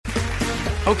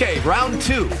Okay, round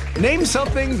two. Name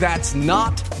something that's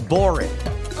not boring.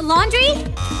 A laundry?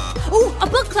 Ooh, a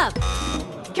book club.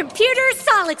 Computer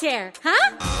solitaire,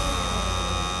 huh?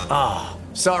 Ah,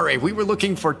 sorry, we were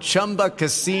looking for Chumba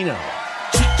Casino.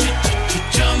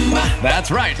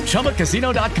 That's right.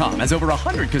 ChumbaCasino.com has over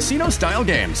 100 casino-style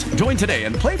games. Join today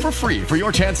and play for free for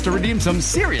your chance to redeem some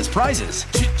serious prizes.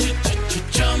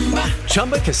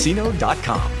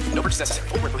 ChumbaCasino.com. No purchase necessary.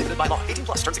 Void where prohibited by law. 18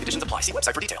 plus. Terms and conditions apply. See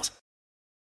website for details.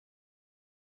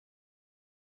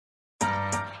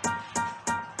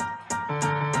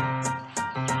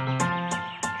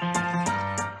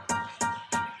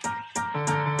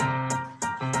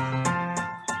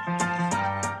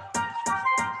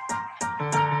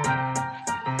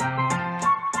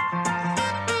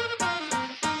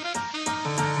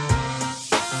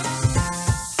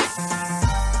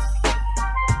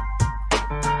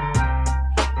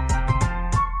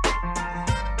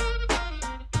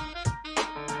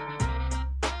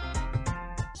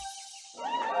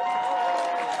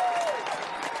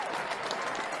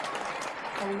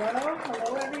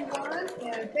 Hello everyone,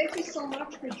 and thank you so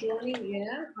much for joining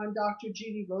in. I'm Dr.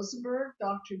 Judy Rosenberg,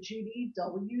 Dr. Judy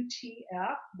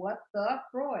WTF, What the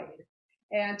Freud.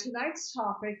 And tonight's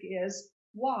topic is,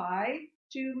 why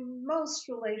do most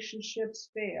relationships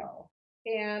fail?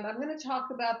 And I'm going to talk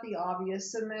about the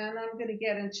obvious, and then I'm going to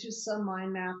get into some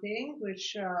mind mapping,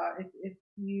 which if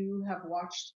you have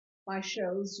watched my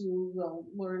shows, you will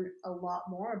learn a lot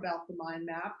more about the mind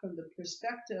map from the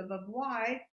perspective of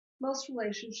why most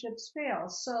relationships fail.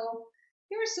 So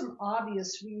here are some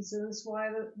obvious reasons why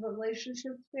the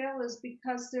relationships fail is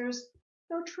because there's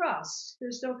no trust,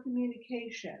 there's no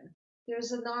communication,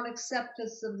 there's a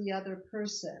non-acceptance of the other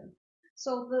person.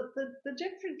 So the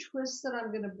different twists that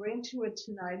I'm going to bring to it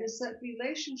tonight is that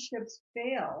relationships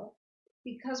fail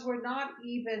because we're not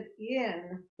even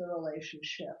in the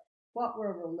relationship. What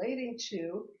we're relating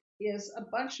to is a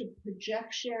bunch of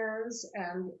projections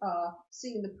and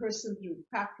seeing the person through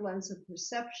cracked lens of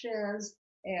perceptions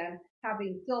and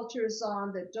having filters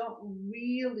on that don't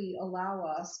really allow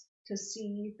us to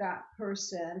see that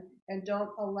person and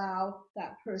don't allow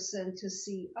that person to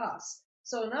see us.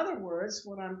 So in other words,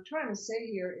 what I'm trying to say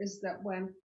here is that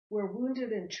when we're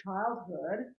wounded in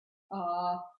childhood,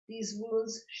 these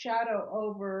wounds shadow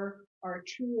over our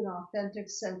true and authentic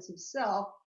sense of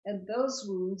self. And those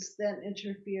wounds then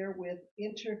interfere with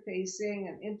interfacing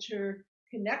and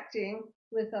interconnecting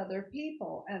with other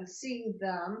people and seeing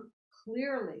them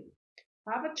clearly.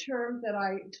 I have a term that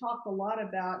I talk a lot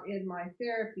about in my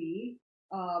therapy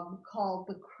called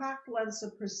the cracked lens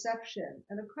of perception.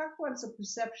 And a cracked lens of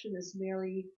perception is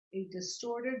merely a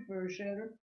distorted version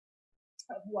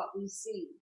of what we see.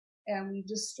 And we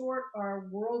distort our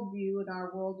worldview and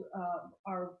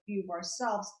our view of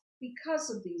ourselves because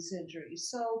of these injuries.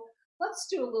 So let's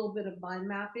do a little bit of mind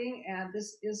mapping, and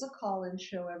this is a call-in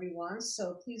show, everyone.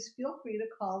 So please feel free to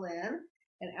call in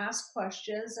and ask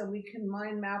questions, and we can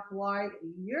mind map why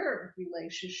your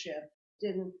relationship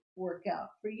didn't work out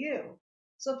for you.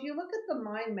 So if you look at the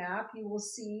mind map, you will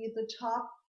see the top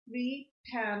 3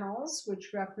 panels, which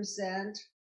represent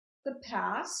the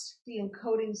past, the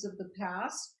encodings of the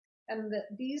past, and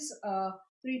these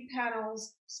 3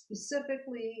 panels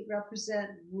specifically represent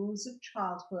wounds of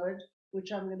childhood,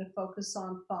 which I'm going to focus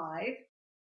on 5.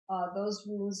 Those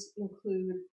wounds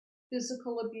include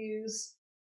physical abuse,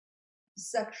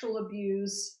 sexual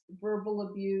abuse, verbal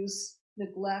abuse,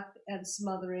 neglect, and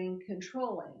smothering,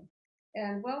 controlling.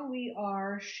 And when we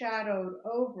are shadowed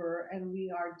over and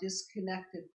we are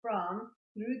disconnected from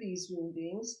through these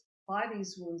woundings, by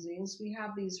these woundings, we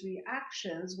have these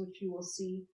reactions, which you will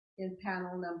see in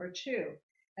panel number 2.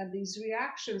 And these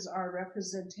reactions are a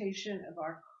representation of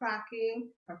our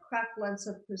cracked lens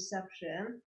of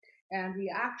perception, and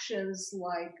reactions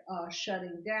like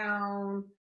shutting down,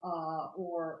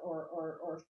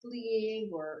 or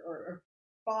fleeing, or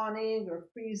fawning, or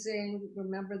freezing.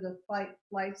 Remember the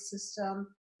fight-flight system.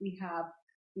 We have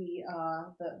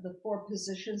the 4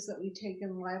 positions that we take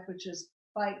in life, which is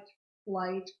fight,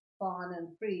 flight, fawn, and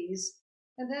freeze.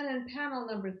 And then in panel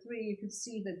number 3, you can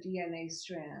see the DNA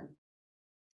strand.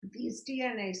 These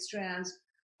DNA strands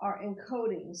are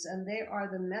encodings, and they are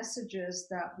the messages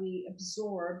that we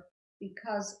absorb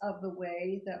because of the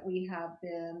way that we have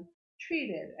been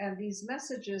treated. And these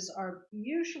messages are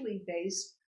usually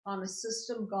based on a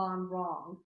system gone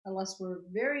wrong, unless we're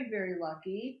very, very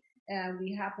lucky and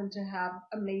we happen to have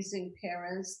amazing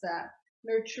parents that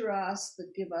nurture us,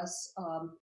 that give us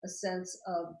a sense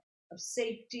of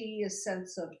safety, a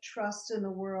sense of trust in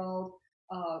the world.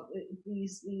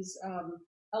 These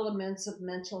elements of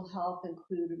mental health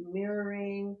include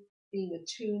mirroring, being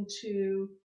attuned to,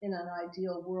 in an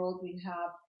ideal world, we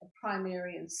have a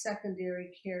primary and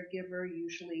secondary caregiver,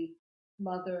 usually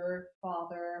mother,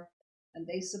 father, and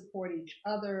they support each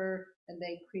other, and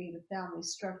they create a family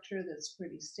structure that's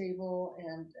pretty stable,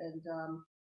 and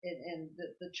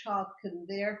the child can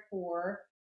therefore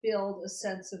build a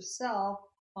sense of self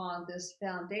on this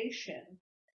foundation.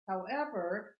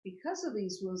 However, because of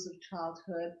these wounds of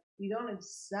childhood, we don't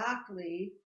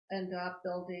exactly end up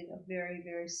building a very,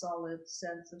 very solid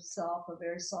sense of self, a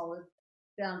very solid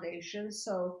foundation.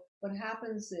 So what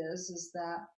happens is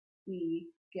that we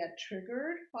get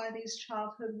triggered by these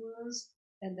childhood wounds,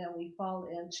 and then we fall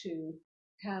into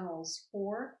panels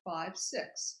 4, 5,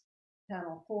 6.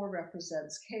 Panel 4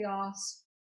 represents chaos.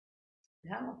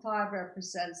 Panel 5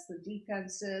 represents the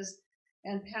defenses,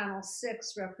 and panel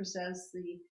 6 represent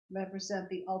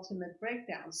the ultimate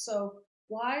breakdown. So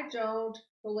why don't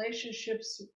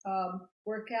relationships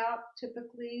work out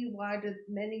typically? Why did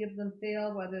many of them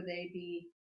fail, whether they be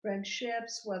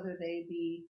friendships, whether they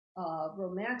be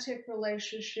romantic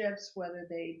relationships, whether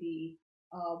they be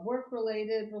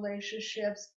work-related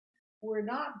relationships? We're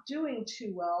not doing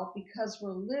too well because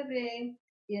we're living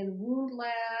in wound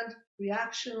land,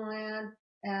 reaction land,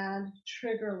 and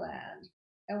trigger land.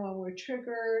 And when we're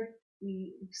triggered,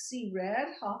 we see red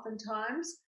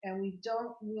oftentimes, and we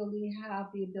don't really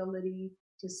have the ability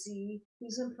to see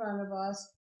who's in front of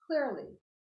us clearly.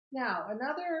 Now,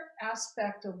 another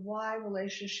aspect of why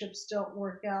relationships don't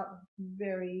work out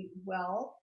very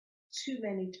well too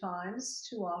many times,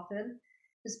 too often,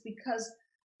 is because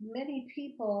many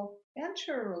people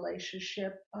enter a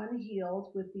relationship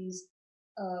unhealed with these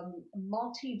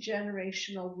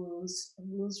multi-generational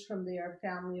wounds from their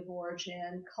family of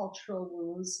origin, cultural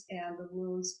wounds, and the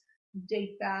wounds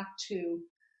date back to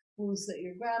wounds that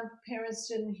your grandparents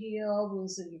didn't heal,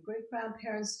 wounds that your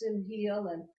great-grandparents didn't heal,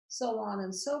 and so on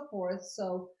and so forth.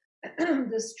 So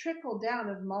this trickle down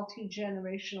of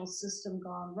multi-generational system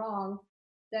gone wrong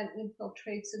then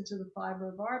infiltrates into the fiber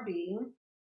of our being.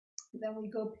 Then we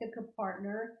go pick a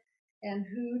partner, and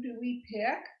who do we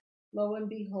pick? Lo and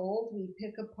behold, we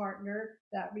pick a partner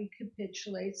that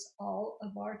recapitulates all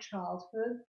of our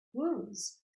childhood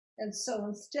wounds. And so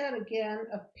instead, again,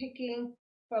 of picking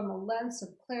from a lens of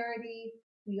clarity,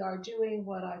 we are doing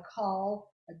what I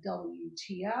call a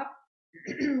WTF,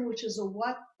 which is a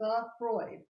what the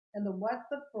Freud. And the what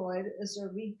the Freud is a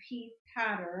repeat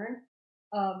pattern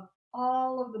of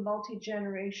all of the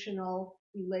multi-generational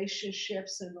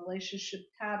relationships and relationship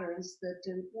patterns that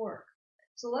didn't work.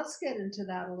 So let's get into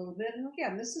that a little bit. And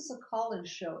again, this is a call-in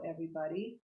show,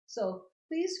 everybody. So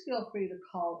please feel free to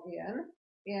call in,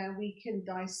 and we can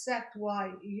dissect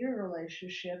why your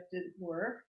relationship didn't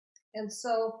work. And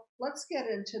so let's get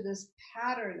into this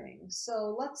patterning.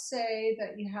 So let's say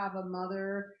that you have a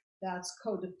mother that's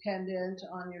codependent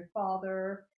on your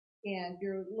father, and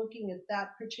you're looking at that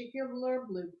particular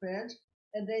blueprint,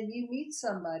 and then you meet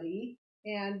somebody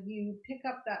and you pick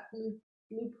up that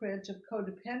blueprint of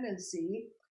codependency,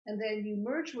 and then you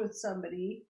merge with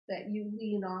somebody that you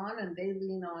lean on and they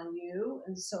lean on you,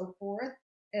 and so forth.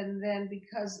 And then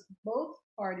because both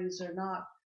parties are not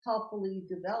healthfully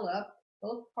developed,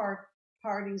 both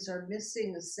parties are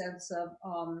missing a sense of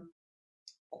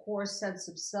core sense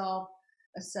of self,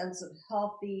 a sense of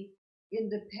healthy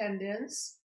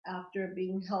independence after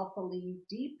being healthily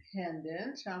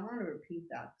dependent. I want to repeat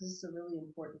that because it's a really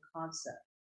important concept.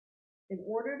 In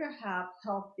order to have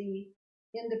healthy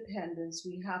independence,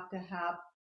 we have to have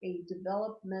a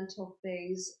developmental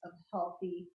phase of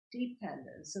healthy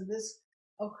dependence. And this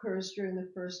occurs during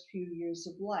the first few years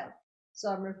of life. So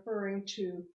I'm referring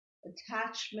to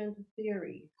attachment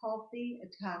theory, healthy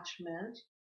attachment.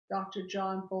 Dr.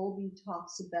 John Bowlby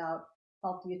talks about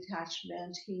healthy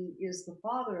attachment. He is the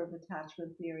father of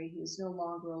attachment theory. He is no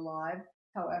longer alive.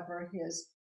 However, his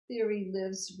theory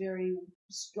lives very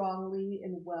strongly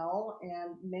and well,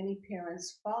 and many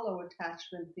parents follow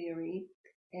attachment theory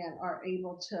and are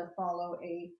able to follow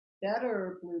a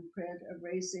better blueprint of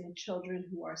raising children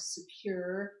who are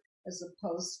secure as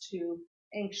opposed to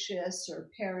anxious or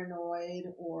paranoid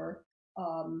or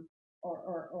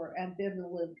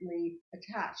ambivalently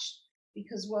attached.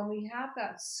 Because when we have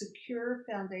that secure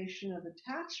foundation of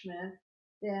attachment,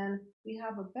 then we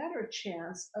have a better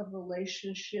chance of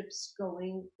relationships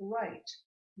going right.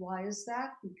 Why is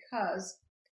that? Because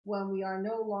when we are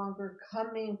no longer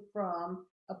coming from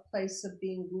a place of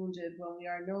being wounded, when we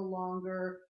are no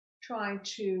longer trying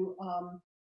to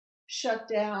shut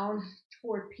down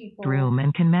toward people. Room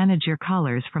and can manage your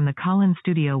callers from the Call-In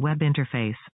Studio web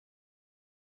interface.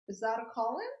 Is that a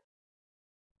call-in?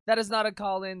 That is not a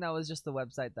call-in. That was just the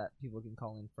website that people can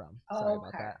call in from. Sorry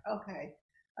about that. Okay.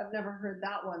 I've never heard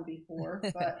that one before.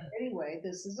 But anyway,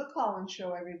 this is a call-in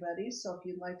show, everybody. So if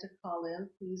you'd like to call in,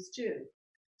 please do.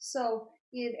 So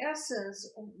in essence,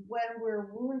 when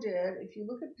we're wounded, if you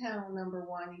look at panel number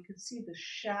 1, you can see the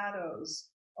shadows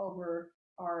over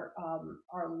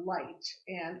our light,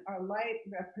 and our light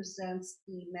represents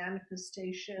the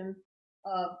manifestation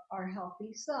of our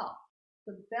healthy self,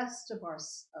 the best of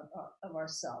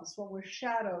ourselves. When we're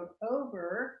shadowed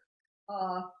over,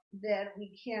 then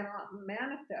we cannot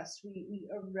manifest. We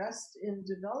arrest in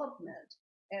development.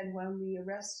 And when we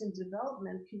arrest in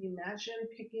development, can you imagine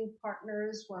picking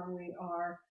partners when we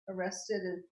are arrested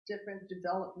in different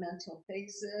developmental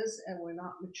phases and we're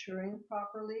not maturing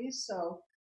properly? So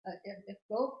if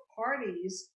both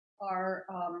parties are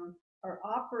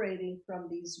operating from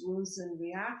these wounds and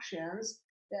reactions,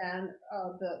 then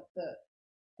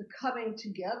the coming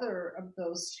together of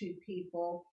those two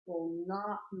people will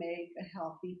not make a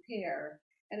healthy pair.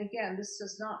 And again, this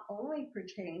does not only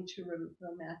pertain to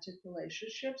romantic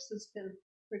relationships. This can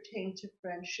pertain to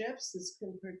friendships. This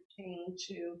can pertain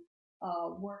to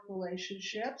work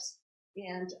relationships.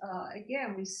 And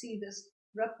again, we see this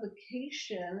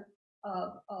replication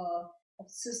of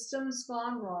systems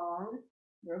gone wrong,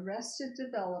 arrested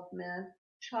development,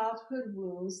 childhood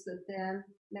wounds that then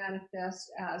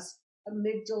manifest as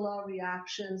amygdala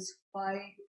reactions,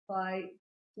 fight,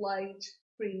 flight,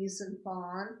 freeze, and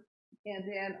fawn. And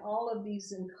then all of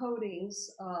these encodings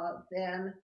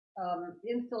then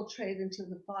infiltrate into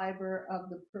the fiber of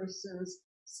the person's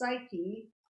psyche.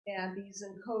 And these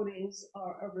encodings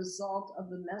are a result of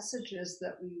the messages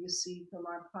that we receive from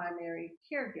our primary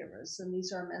caregivers. And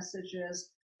these are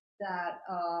messages that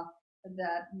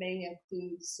may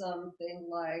include something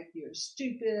like you're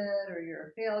stupid, or you're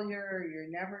a failure, or you're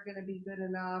never going to be good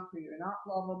enough, or you're not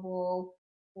lovable,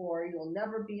 or you'll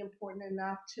never be important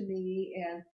enough to me.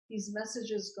 And these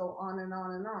messages go on and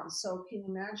on and on. So can you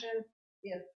imagine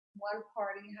if one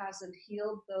party hasn't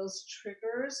healed those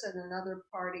triggers and another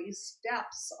party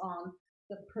steps on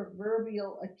the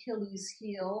proverbial Achilles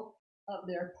heel of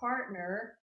their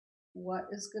partner, what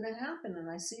is going to happen?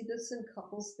 And I see this in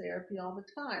couples therapy all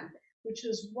the time, which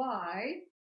is why,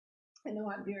 I know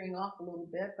I'm veering off a little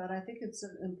bit, but I think it's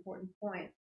an important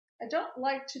point. I don't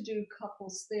like to do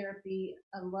couples therapy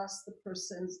unless the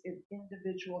person's in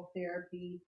individual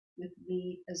therapy with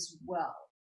me as well.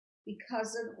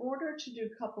 Because in order to do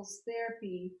couples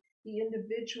therapy, the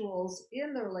individuals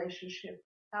in the relationship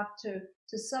have to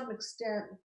some extent,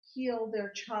 heal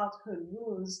their childhood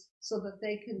wounds so that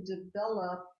they can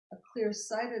develop a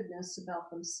clear-sightedness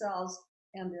about themselves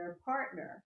and their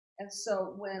partner. And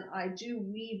so when I do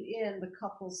weave in the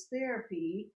couples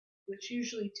therapy, which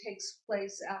usually takes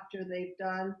place after they've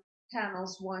done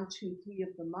panels 1, 2, 3 of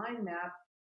the mind map,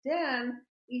 then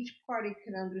each party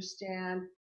can understand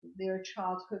their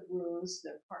childhood wounds,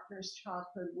 their partner's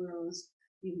childhood wounds,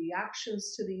 the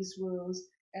reactions to these wounds,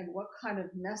 and what kind of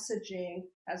messaging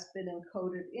has been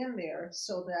encoded in there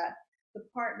so that the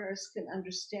partners can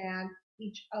understand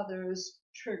each other's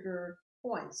trigger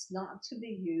points, not to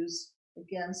be used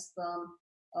against them,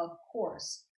 of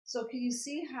course. So can you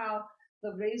see how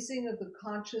the raising of the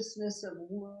consciousness of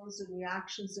wounds and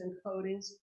reactions and encodings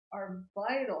are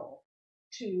vital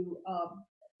to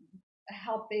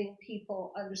helping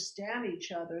people understand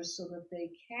each other so that they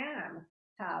can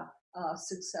have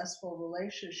successful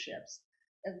relationships.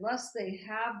 Unless they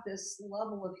have this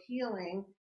level of healing,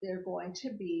 they're going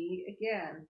to be,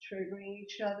 again, triggering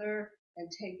each other and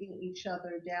taking each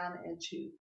other down into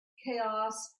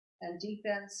chaos and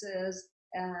defenses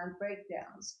and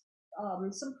breakdowns.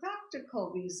 Some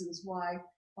practical reasons why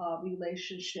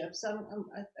relationships,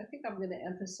 I think I'm going to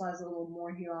emphasize a little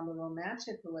more here on the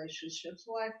romantic relationships.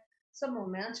 Why some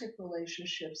romantic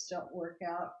relationships don't work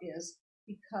out is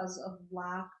because of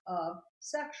lack of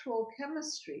sexual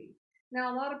chemistry.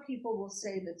 Now, a lot of people will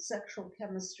say that sexual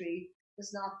chemistry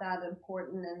is not that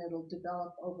important and it'll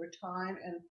develop over time.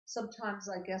 And sometimes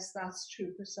I guess that's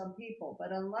true for some people.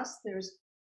 But unless there's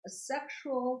a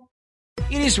sexual...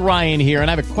 It is Ryan here,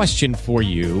 and I have a question for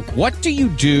you. What do you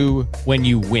do when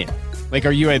you win? Like,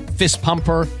 are you a fist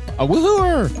pumper, a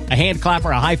woohooer, a hand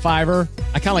clapper, a high fiver?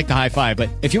 I kind of like the high five, but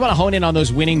if you want to hone in on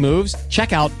those winning moves,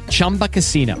 check out Chumba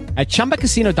Casino. At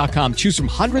ChumbaCasino.com, choose from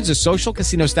hundreds of social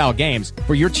casino-style games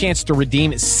for your chance to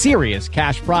redeem serious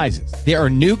cash prizes. There are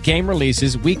new game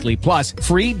releases weekly, plus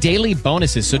free daily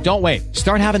bonuses, so don't wait.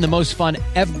 Start having the most fun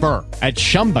ever at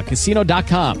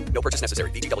ChumbaCasino.com. No purchase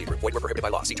necessary. VGW Group. Void where prohibited by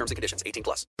law. See terms and conditions.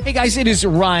 18+. Hey guys, it is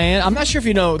Ryan. I'm not sure if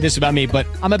you know this about me, but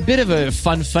I'm a bit of a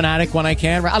fun fanatic when I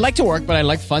can. I like to work, but I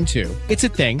like fun too. It's a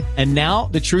thing. And now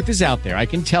the truth is out there. I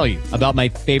can tell you about my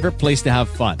favorite place to have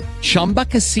fun. Chumba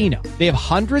Casino. They have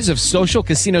hundreds of social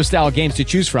casino style games to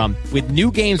choose from with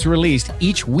new games released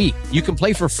each week. You can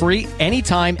play for free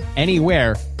anytime,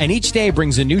 anywhere. And each day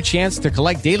brings a new chance to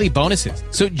collect daily bonuses.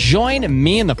 So join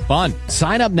me in the fun.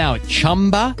 Sign up now at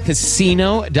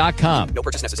ChumbaCasino.com. No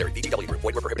purchase necessary. VGW Group.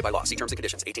 Void where prohibited by law. See terms and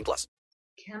conditions. 18 plus.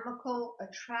 Chemical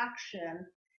attraction,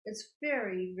 it's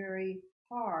very, very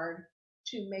hard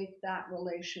to make that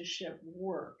relationship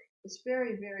work. It's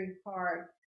very, very hard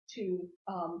to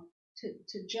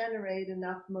generate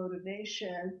enough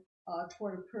motivation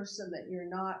toward a person that you're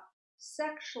not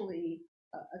sexually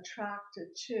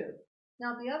attracted to.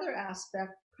 Now, the other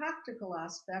aspect, practical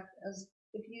aspect, is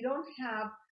if you don't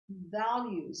have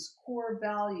values, core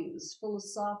values,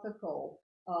 philosophical,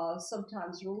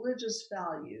 sometimes religious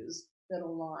values that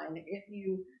align, if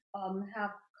you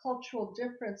have cultural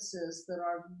differences that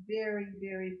are very,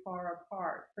 very far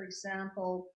apart. For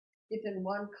example, if in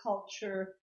one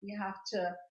culture you have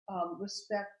to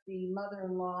respect the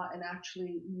mother-in-law and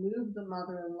actually move the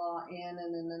mother-in-law in,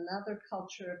 and in another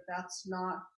culture, if that's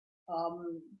not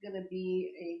going to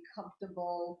be a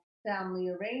comfortable family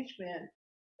arrangement,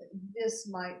 this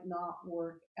might not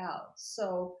work out.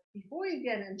 So before you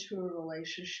get into a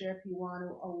relationship, you want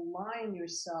to align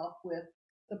yourself with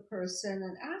the person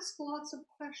and ask lots of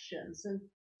questions and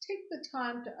take the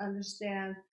time to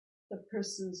understand the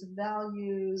person's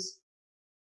values,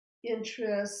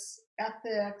 interests,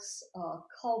 ethics,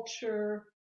 culture,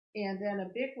 and then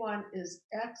a big one is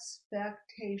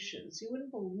expectations. You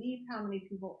wouldn't believe how many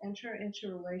people enter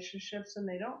into relationships and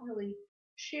they don't really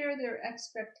share their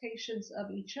expectations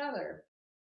of each other.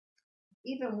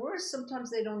 Even worse, sometimes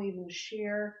they don't even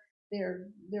share their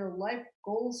life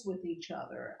goals with each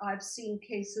other. I've seen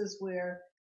cases where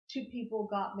two people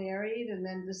got married and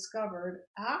then discovered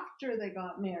after they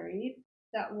got married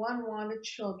that one wanted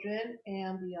children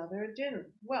and the other didn't.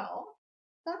 Well,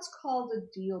 that's called a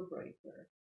deal breaker.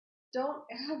 Don't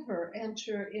ever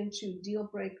enter into deal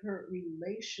breaker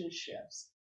relationships.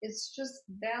 It's just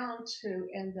bound to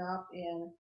end up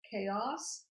in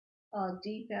chaos,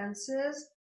 defenses,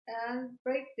 and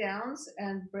breakdowns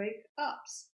and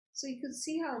breakups. So you can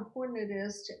see how important it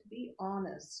is to be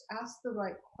honest, ask the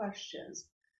right questions.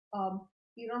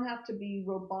 You don't have to be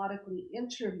robotically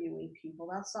interviewing people.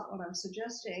 That's not what I'm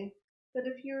suggesting. But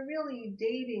if you're really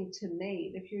dating to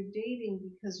mate, if you're dating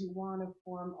because you want to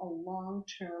form a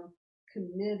long-term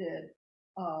committed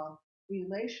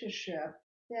relationship,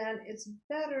 then it's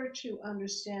better to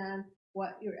understand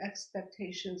what your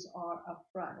expectations are up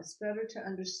front. It's better to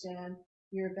understand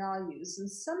your values. And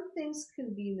some things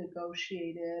can be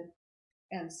negotiated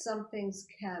and some things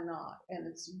cannot. And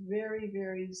it's very,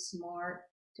 very smart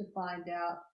to find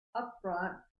out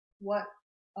upfront what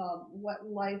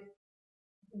life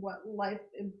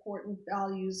important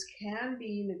values can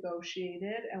be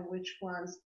negotiated and which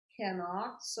ones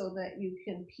cannot, so that you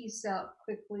can piece out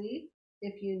quickly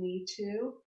if you need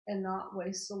to and not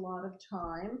waste a lot of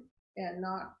time and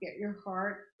not get your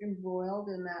heart embroiled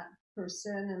in that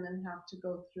person and then have to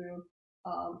go through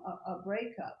a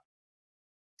breakup.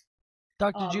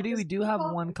 Dr. Judy, we do have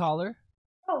one caller.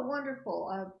 Oh, wonderful.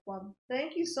 Well,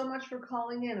 thank you so much for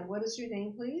calling in. And what is your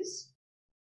name, please?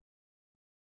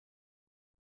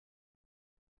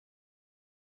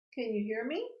 Can you hear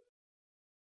me?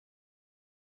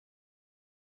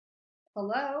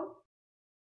 Hello?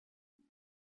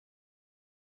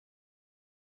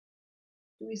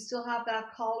 Do we still have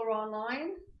that caller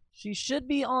online? She should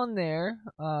be on there.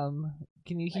 Can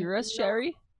you hear us,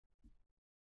 Sherry?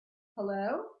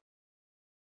 Hello?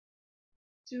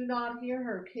 Do not hear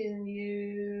her. Can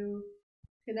you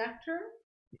connect her?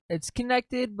 It's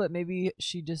connected, but maybe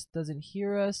she just doesn't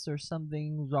hear us or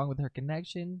something's wrong with her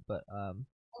connection. But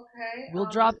okay. We'll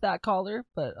drop that caller,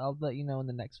 but I'll let you know when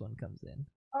the next one comes in.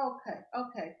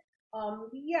 Okay.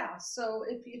 Yeah, so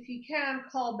if you can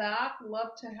call back, love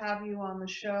to have you on the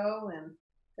show and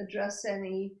address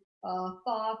any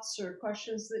thoughts or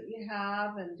questions that you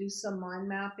have and do some mind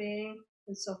mapping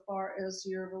insofar as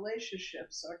your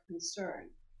relationships are concerned.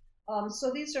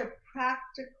 So these are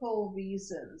practical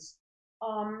reasons.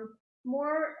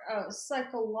 More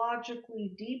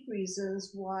psychologically deep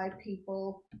reasons why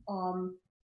people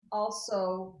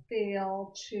also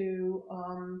fail to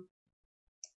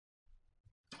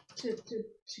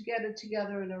get it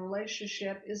together in a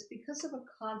relationship is because of a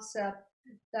concept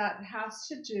that has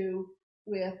to do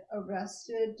with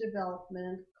arrested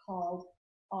development called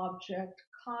object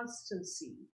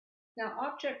constancy. Now,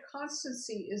 object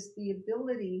constancy is the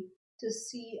ability to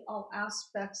see all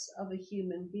aspects of a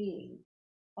human being.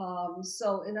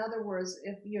 So in other words,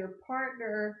 if your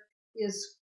partner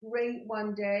is great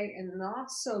one day and not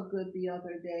so good the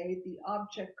other day, the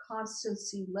object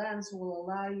constancy lens will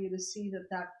allow you to see that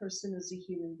that person is a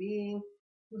human being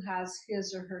who has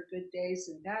his or her good days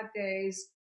and bad days,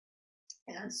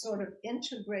 and sort of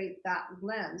integrate that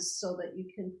lens so that you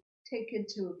can take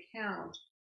into account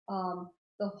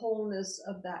the wholeness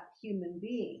of that human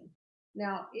being.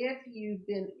 Now, if you've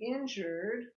been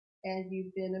injured and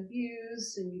you've been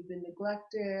abused and you've been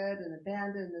neglected and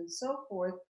abandoned and so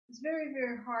forth, it's very,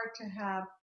 very hard to have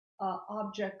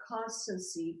object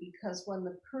constancy, because when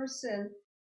the person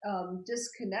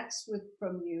disconnects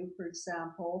from you, for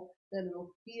example, then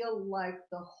it'll feel like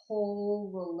the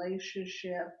whole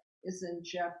relationship is in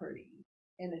jeopardy.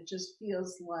 And it just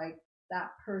feels like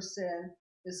that person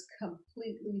is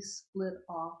completely split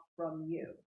off from you.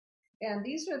 And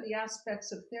these are the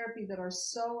aspects of therapy that are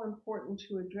so important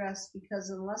to address, because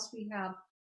unless we have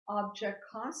object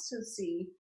constancy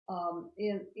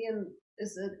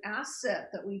is an asset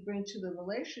that we bring to the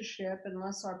relationship,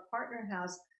 unless our partner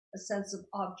has a sense of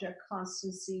object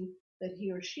constancy that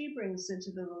he or she brings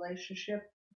into the relationship,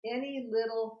 any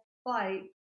little fight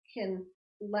can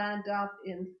land up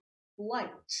in flight,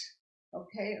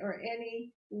 okay? Or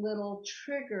any little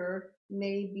trigger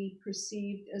may be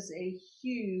perceived as a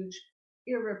huge,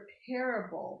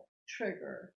 irreparable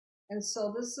trigger. And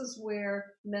so this is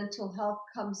where mental health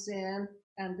comes in,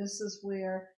 and this is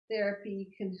where therapy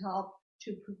can help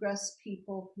to progress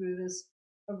people through this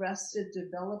arrested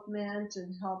development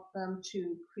and help them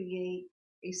to create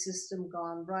a system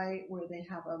gone right where they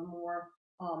have a more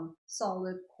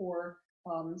solid core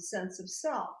sense of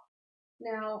self.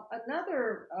 Now,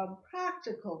 another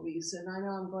practical reason, I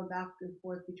know I'm going back and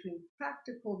forth between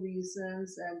practical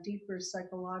reasons and deeper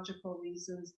psychological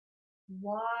reasons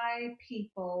why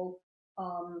people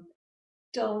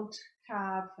don't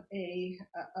have a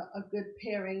good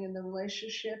pairing in the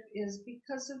relationship is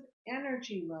because of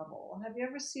energy level. Have you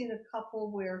ever seen a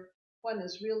couple where one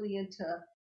is really into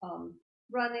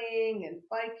running and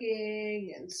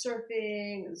biking and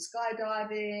surfing and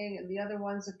skydiving, and the other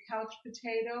one's a couch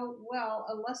potato? Well,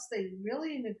 unless they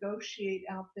really negotiate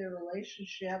out their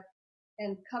relationship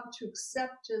and come to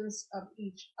acceptance of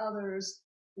each other's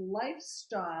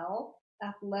lifestyle,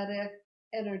 athletic,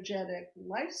 energetic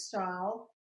lifestyle,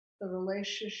 the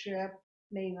relationship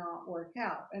may not work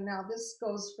out. And now this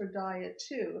goes for diet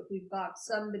too. If we've got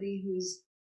somebody who's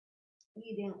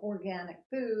eating organic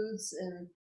foods and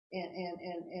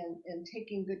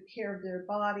taking good care of their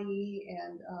body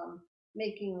and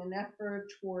making an effort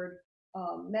toward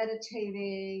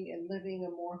meditating and living a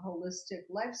more holistic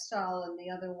lifestyle, and the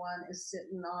other one is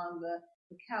sitting on the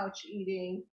couch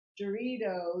eating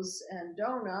Doritos and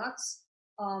donuts,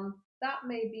 that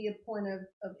may be a point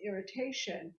of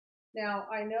irritation. Now,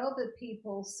 I know that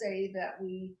people say that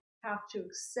we have to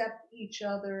accept each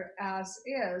other as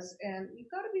is, and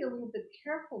you've got to be a little bit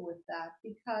careful with that,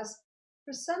 because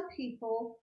for some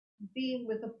people, being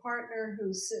with a partner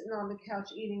who's sitting on the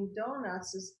couch eating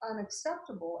donuts is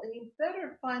unacceptable, and you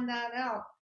better find that out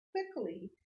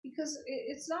quickly, because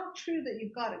it's not true that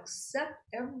you've got to accept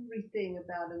everything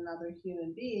about another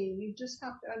human being. You just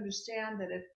have to understand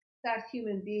that if that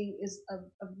human being is of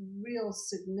real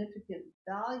significant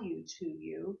value to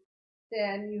you,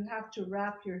 then you have to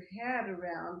wrap your head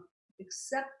around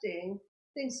accepting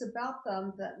things about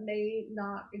them that may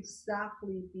not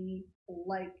exactly be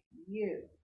like you.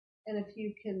 And if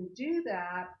you can do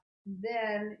that,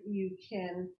 then you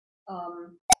can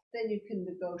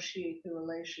negotiate the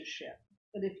relationship.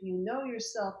 But if you know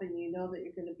yourself and you know that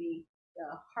you're going to be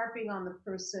harping on the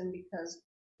person because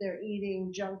they're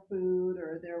eating junk food,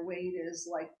 or their weight is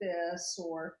like this,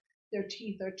 or their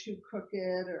teeth are too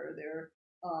crooked, or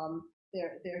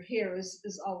their hair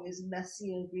is always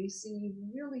messy and greasy, you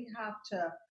really have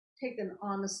to take an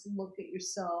honest look at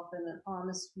yourself and an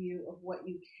honest view of what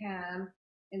you can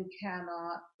and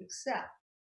cannot accept.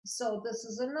 So this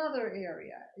is another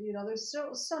area. There's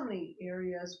so many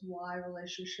areas why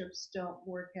relationships don't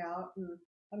work out, and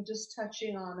I'm just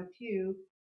touching on a few.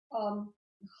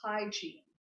 Hygiene.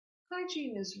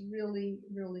 Hygiene is really,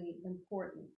 really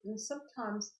important. And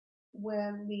sometimes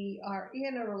when we are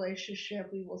in a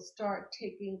relationship, we will start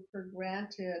taking for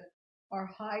granted our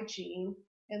hygiene,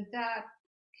 and that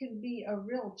can be a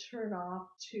real turnoff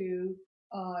to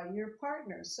your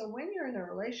partner. So when you're in a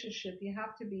relationship, you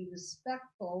have to be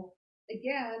respectful,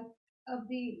 again, of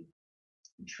the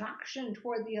attraction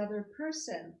toward the other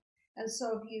person. And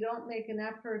so if you don't make an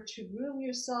effort to groom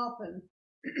yourself and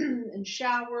and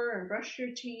shower and brush your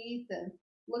teeth and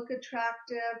look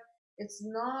attractive, it's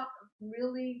not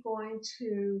really going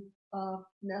to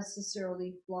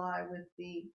necessarily fly with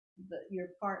your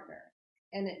partner.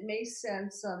 and it may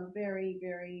send some very,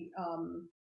 very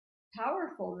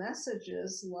powerful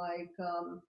messages like,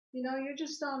 you're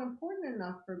just not important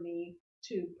enough for me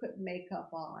to put makeup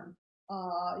on.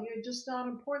 You're just not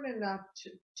important enough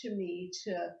to me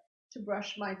to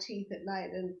brush my teeth at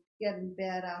night and get in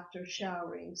bed after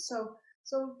showering. So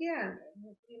again,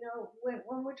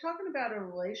 when we're talking about a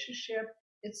relationship,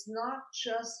 it's not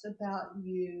just about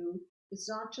you. It's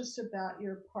not just about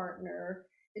your partner.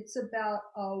 It's about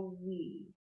a we.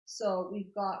 So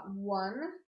we've got one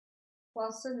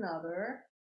plus another,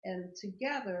 and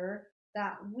together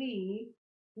that we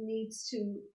needs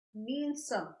to mean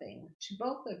something to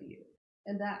both of you.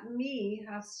 And that me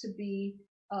has to be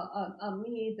a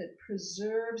me that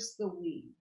preserves the we.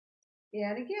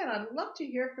 And again, I'd love to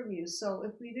hear from you. So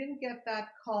if we didn't get that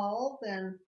call,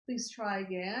 then please try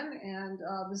again. And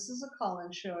this is a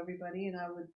call-in show, everybody, and I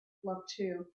would love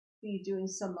to be doing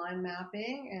some mind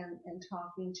mapping and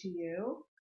talking to you.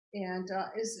 And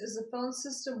is the phone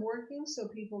system working so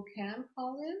people can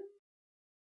call in?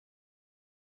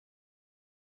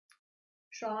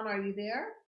 Sean, are you there?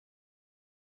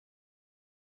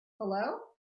 Hello?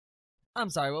 I'm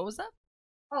sorry, what was that?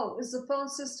 Oh, is the phone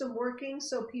system working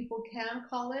so people can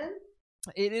call in?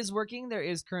 It is working. There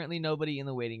is currently nobody in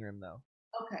the waiting room, though.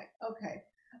 Okay.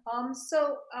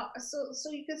 So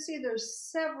you can see there's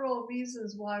several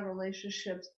reasons why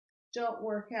relationships don't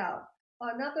work out.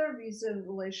 Another reason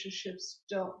relationships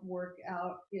don't work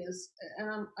out is,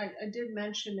 and I did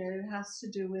mention it has to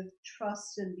do with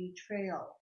trust and betrayal.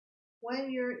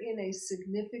 When you're in a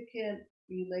significant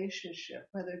relationship,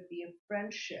 whether it be a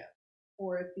friendship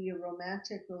or it be a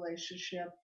romantic relationship,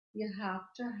 you have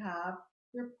to have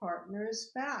your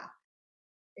partner's back.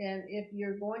 And if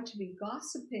you're going to be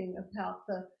gossiping about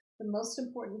the most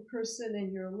important person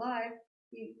in your life,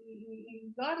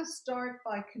 you've got to start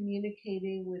by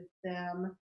communicating with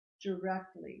them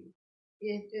directly.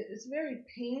 It's very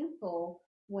painful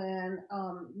when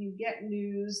you get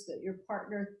news that your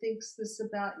partner thinks this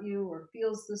about you or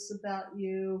feels this about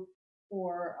you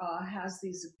or has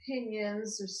these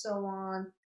opinions or so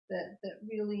on that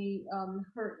really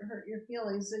hurt your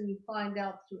feelings, and you find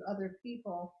out through other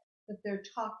people that they're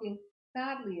talking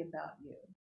badly about you.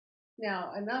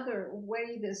 Now, another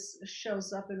way this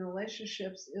shows up in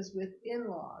relationships is with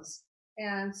in-laws.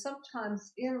 And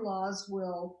sometimes in-laws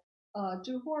will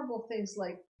do horrible things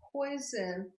like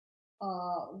poison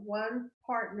one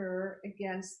partner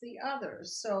against the other.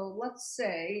 So let's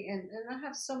say, and I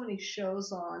have so many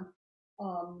shows on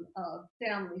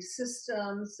family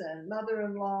systems and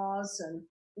mother-in-laws and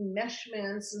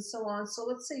enmeshments and so on. So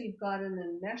let's say you've got an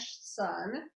enmeshed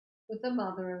son with a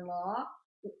mother-in-law,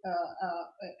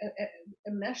 a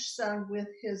mesh son with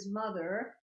his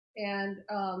mother, and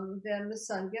then the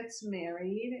son gets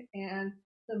married, and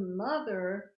the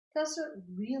mother doesn't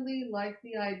really like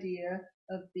the idea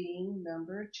of being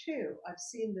number two. I've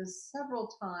seen this several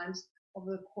times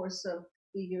over the course of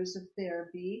the years of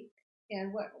therapy,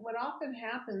 and what often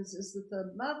happens is that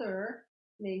the mother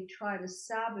may try to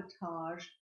sabotage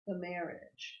the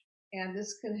marriage, and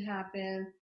this can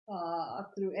happen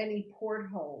through any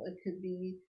porthole. It could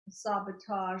be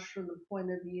sabotage from the point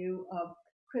of view of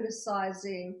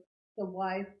criticizing the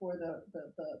wife or the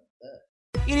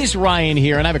It is Ryan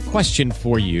here, and I have a question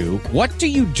for you. What do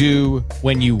you do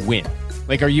when you win?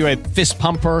 Like, are you a fist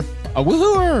pumper, a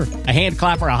woohooer, a hand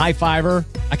clapper, a high fiver?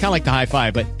 I kind of like the high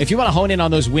five, but if you want to hone in on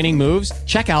those winning moves,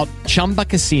 check out Chumba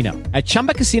Casino. At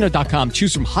ChumbaCasino.com,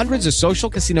 choose from hundreds of social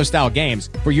casino-style games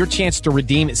for your chance to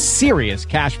redeem serious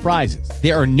cash prizes.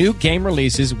 There are new game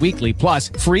releases weekly, plus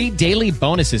free daily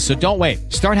bonuses. So don't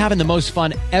wait. Start having the most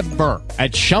fun ever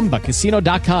at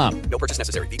ChumbaCasino.com. No purchase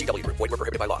necessary. VGW Group. Void where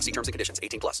prohibited by law. See terms and conditions.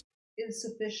 18+.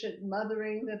 insufficient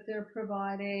mothering that they're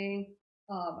providing.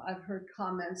 I've heard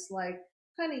comments like,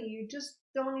 honey, you just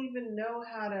don't even know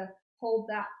how to hold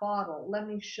that bottle. Let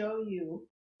me show you.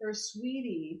 Or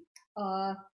sweetie,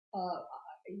 I'm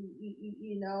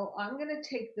going to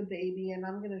take the baby and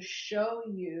I'm going to show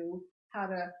you how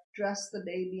to dress the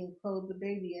baby and clothe the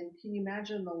baby. And can you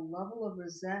imagine the level of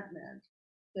resentment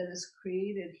that is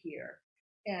created here?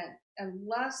 And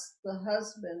unless the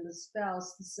husband, the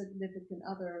spouse, the significant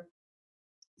other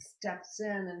steps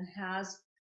in and has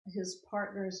his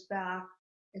partner's back,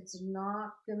 it's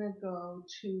not going to go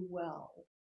too well,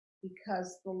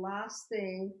 because the last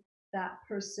thing that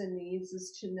person needs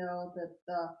is to know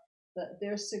that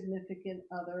their significant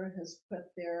other has put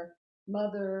their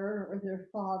mother or their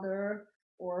father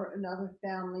or another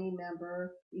family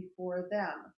member before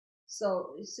them.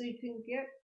 So you can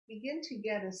begin to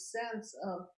get a sense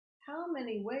of how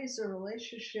many ways a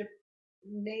relationship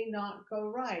may not go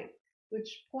right.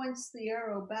 which points the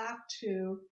arrow back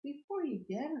to before you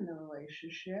get in a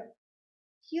relationship,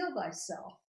 heal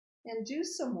thyself and do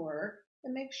some work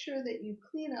and make sure that you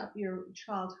clean up your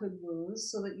childhood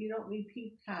wounds so that you don't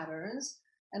repeat patterns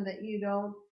and that you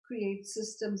don't create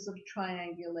systems of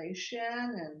triangulation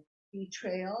and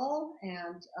betrayal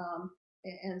and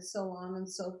so on and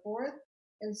so forth.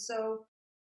 And so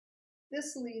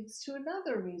this leads to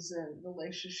another reason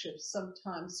relationships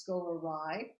sometimes go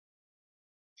awry.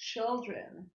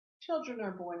 Children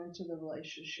are born into the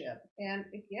relationship, and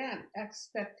again,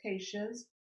 expectations,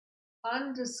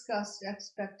 undiscussed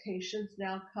expectations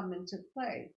now come into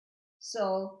play.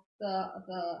 So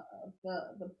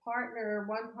the partner,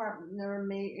 one partner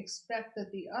may expect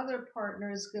that the other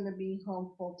partner is going to be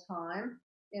home full time,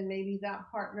 and maybe that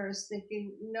partner is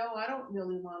thinking, no, I don't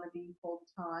really want to be full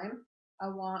time. I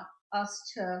want us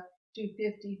to do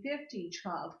 50-50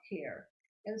 childcare.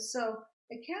 And so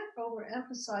I can't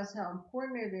overemphasize how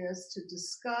important it is to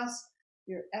discuss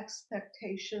your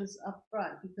expectations up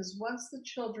front, because once the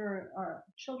children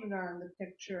are in the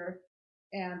picture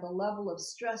and the level of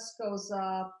stress goes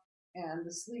up and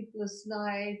the sleepless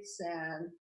nights and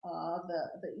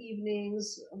the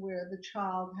evenings where the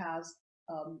child has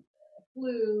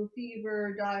flu,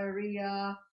 fever,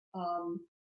 diarrhea,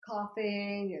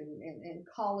 coughing and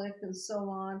colic and so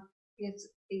on, it's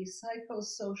a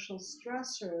psychosocial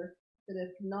stressor that,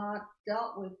 if not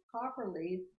dealt with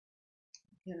properly,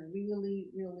 can really,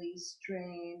 really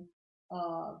strain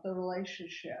the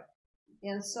relationship.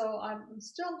 And so I'm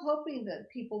still hoping that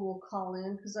people will call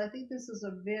in, because I think this is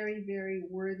a very, very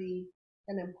worthy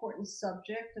and important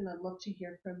subject, and I'd love to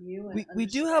hear from you. And we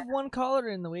do have one caller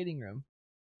in the waiting room.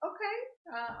 Okay.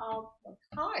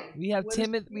 Hi. We have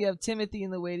Timothy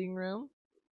in the waiting room.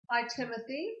 Hi,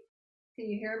 Timothy. Can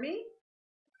you hear me?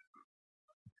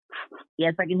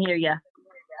 Yes, I can hear you.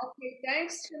 Okay,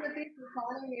 thanks, Timothy, for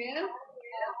calling in.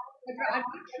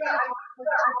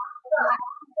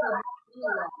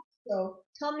 So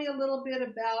tell me a little bit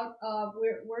about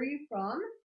where are you from?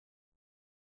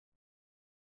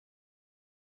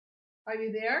 Are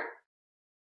you there?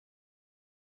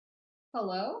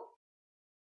 Hello?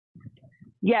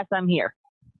 Yes, I'm here.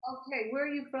 Okay, where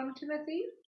are you from, Timothy?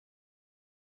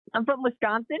 I'm from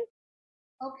Wisconsin.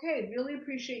 Okay, really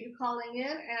appreciate you calling in.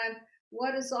 And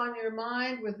what is on your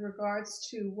mind with regards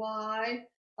to why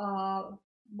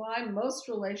most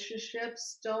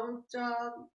relationships don't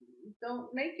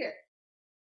make it?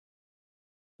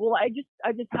 Well, I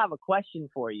just have a question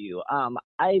for you.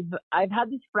 I've had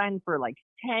this friend for like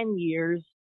 10 years,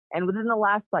 and within the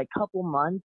last like couple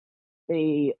months,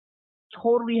 they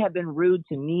totally have been rude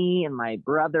to me and my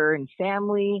brother and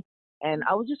family. And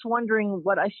I was just wondering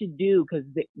what I should do, because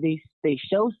they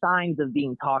show signs of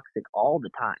being toxic all the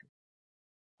time.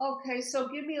 Okay, so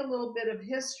give me a little bit of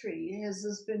history. Has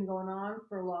this been going on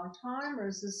for a long time, or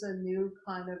is this a new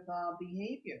kind of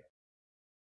behavior?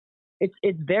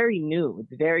 It's very new.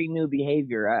 It's very new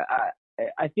behavior.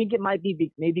 I think it might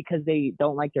be maybe because they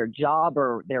don't like their job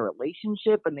or their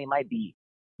relationship, and they might be,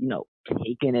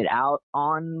 taking it out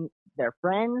on their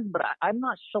friends. But I'm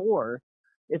not sure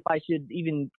if I should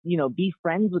even, be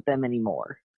friends with them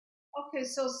anymore. Okay,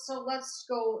 so let's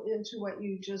go into what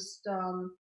you just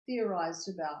theorized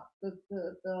about,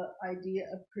 the idea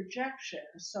of projection.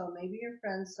 So maybe your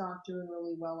friend's not doing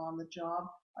really well on the job.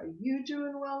 Are you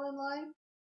doing well in life?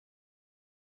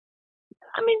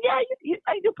 I mean, yeah,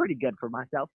 I do pretty good for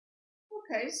myself.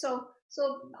 Okay, so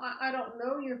I don't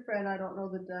know your friend, I don't know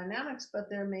the dynamics, but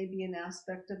there may be an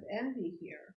aspect of envy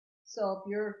here. So if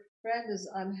your friend is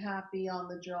unhappy on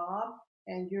the job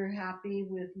and you're happy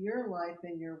with your life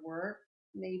and your work,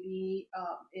 maybe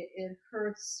it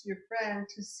hurts your friend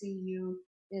to see you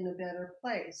in a better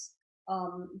place.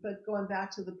 But going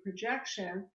back to the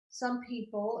projection, some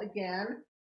people, again,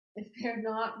 if they're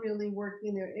not really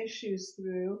working their issues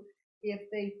through, if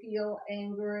they feel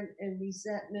anger and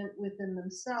resentment within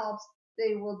themselves,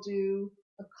 they will do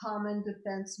a common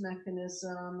defense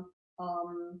mechanism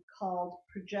called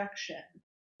projection.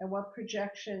 And what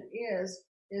projection is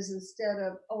instead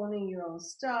of owning your own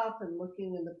stuff and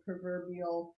looking in the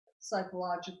proverbial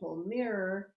psychological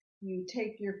mirror, you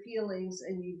take your feelings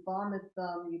and you vomit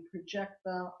them, you project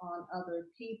them on other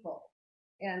people.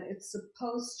 And it's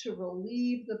supposed to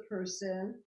relieve the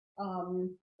person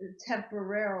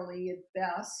temporarily at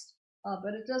best,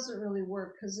 but it doesn't really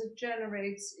work because it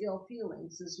generates ill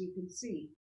feelings, as you can see.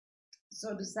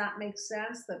 So does that make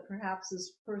sense, that perhaps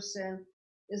this person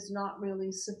is not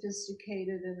really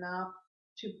sophisticated enough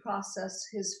to process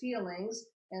his feelings,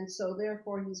 and so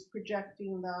therefore he's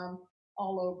projecting them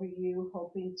all over you,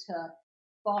 hoping to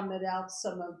vomit out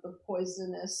some of the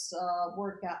poisonous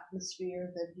work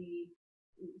atmosphere that he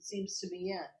seems to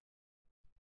be in.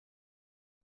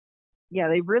 Yeah,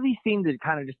 they really seem to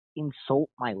kind of just insult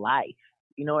my life.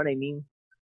 You know what I mean?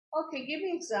 Okay, give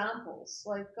me examples.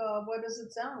 Like, what does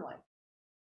it sound like?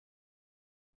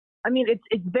 I mean,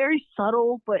 it's very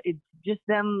subtle, but it's just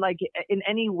them, like, in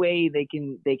any way they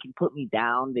can put me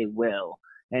down, they will,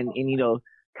 and you know,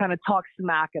 kind of talk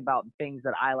smack about things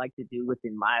that I like to do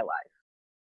within my life.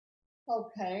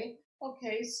 Okay.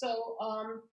 So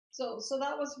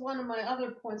that was one of my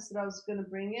other points that I was going to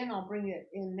bring in. I'll bring it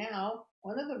in now.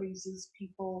 One of the reasons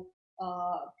people's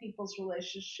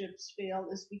relationships fail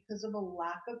is because of a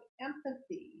lack of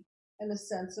empathy and a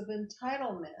sense of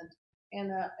entitlement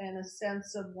and a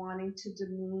sense of wanting to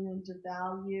demean and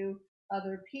devalue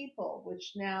other people,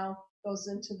 which now goes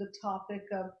into the topic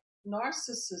of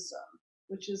narcissism,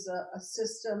 which is a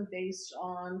system based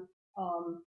on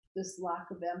this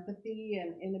lack of empathy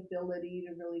and inability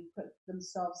to really put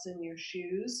themselves in your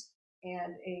shoes,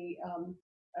 and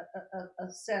a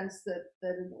sense that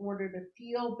in order to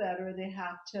feel better, they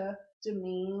have to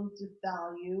demean,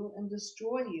 devalue, and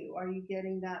destroy you. Are you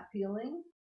getting that feeling?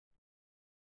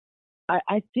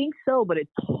 I think so, but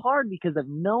it's hard because I've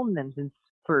known them since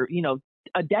for, you know,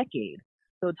 a decade.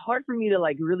 So it's hard for me to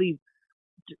like really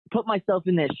put myself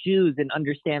in their shoes and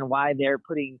understand why they're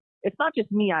putting, it's not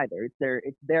just me either.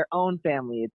 It's their own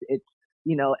family. It's,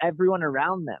 you know, everyone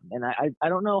around them. And I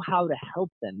don't know how to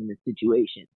help them in this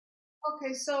situation.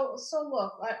 Okay, so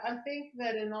look, I think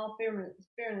that in all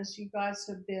fairness, you guys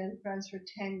have been friends for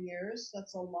 10 years.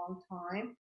 That's a long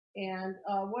time. And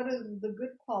what are the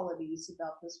good qualities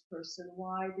about this person?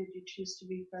 Why did you choose to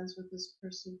be friends with this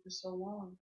person for so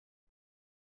long?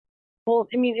 Well,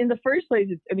 I mean, in the first place,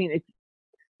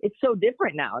 it's so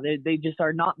different now. They just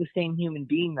are not the same human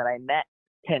being that I met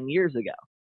 10 years ago.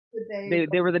 They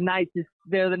were the nicest,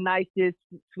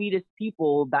 sweetest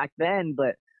people back then,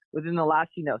 but within the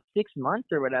last, you know, 6 months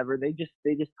or whatever, they just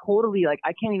totally, like,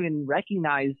 I can't even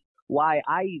recognize why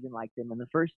I even liked them in the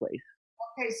first place.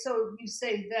 Okay, so you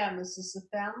say them. Is this a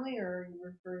family, or are you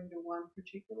referring to one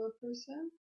particular person?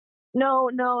 No,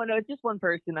 it's just one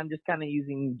person. I'm just kind of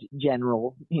using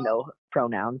general, you know,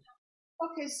 pronouns.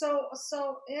 Okay, so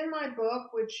in my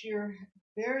book, which you're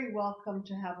very welcome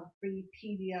to have a free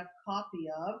PDF copy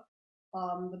of,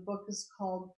 the book is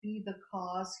called Be the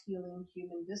Cause, Healing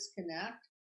Human Disconnect.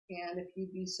 And if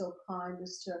you'd be so kind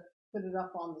as to put it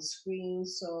up on the screen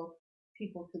so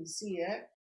people can see it.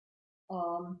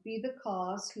 Be the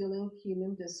Cause, Healing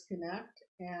Human Disconnect.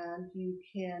 And you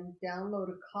can download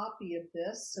a copy of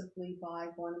this simply by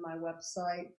going to my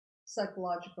website,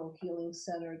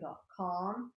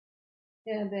 psychologicalhealingcenter.com.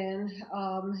 And then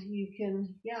you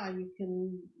can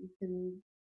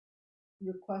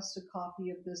request a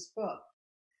copy of this book.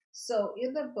 So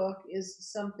in the book is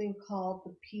something called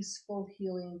the Peaceful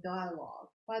Healing Dialogue.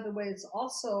 By the way, it's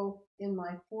also in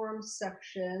my forums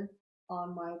section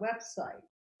on my website.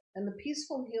 And the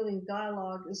Peaceful Healing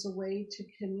Dialogue is a way to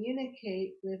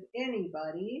communicate with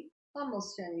anybody,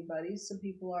 almost anybody. Some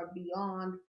people are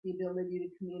beyond the ability to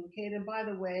communicate. And by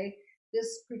the way,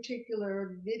 this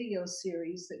particular video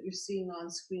series that you're seeing on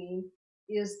screen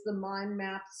is the Mind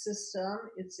Map system.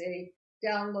 It's a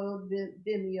download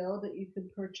Vimeo that you can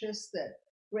purchase that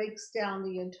breaks down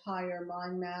the entire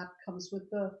mind map, comes with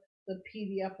the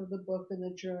PDF of the book and the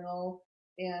journal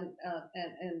and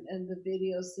the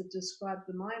videos that describe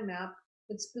the mind map.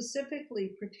 It's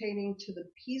specifically pertaining to the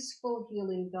Peaceful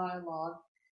Healing Dialogue.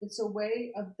 It's a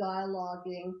way of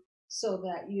dialoguing so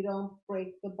that you don't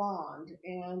break the bond.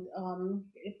 And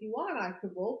if you want, I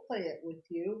could role play it with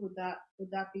you. Would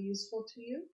that be useful to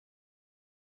you?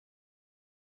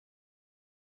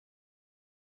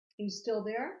 Are you still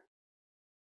there?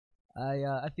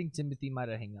 I think Timothy might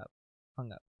have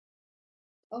hung up.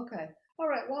 Okay. All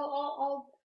right. Well,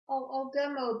 I'll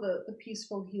demo the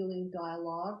Peaceful Healing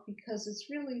Dialogue because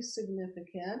it's really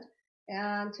significant.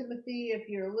 And Timothy, if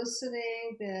you're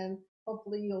listening, then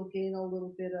hopefully you'll gain a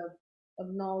little bit of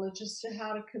knowledge as to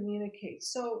how to communicate.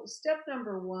 So step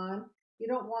number 1, you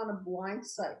don't want to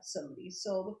blindside somebody.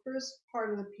 So the first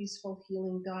part of the Peaceful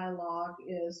Healing Dialogue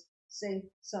is say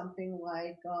something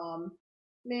like,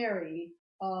 Mary,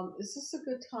 is this a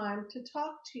good time to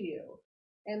talk to you?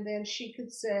 And then she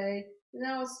could say,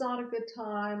 no, it's not a good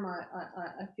time.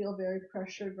 I feel very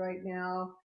pressured right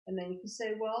now. And then you can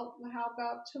say, well, how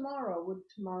about tomorrow? Would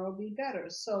tomorrow be better?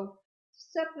 So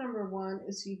step number 1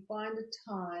 is you find a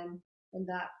time when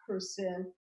that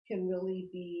person can really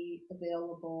be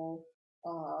available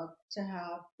to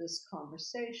have this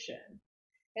conversation.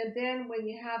 And then when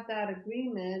you have that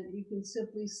agreement, you can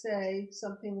simply say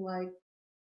something like,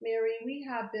 Mary, we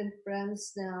have been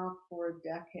friends now for a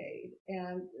decade,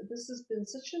 and this has been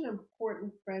such an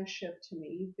important friendship to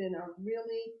me. You've been a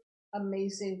really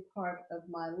amazing part of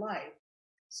my life.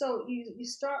 So you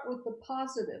start with the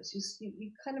positives.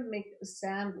 You kind of make a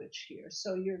sandwich here.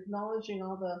 So you're acknowledging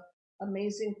all the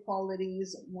amazing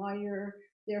qualities, why you're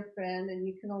their friend, and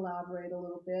you can elaborate a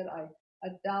little bit. I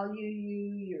value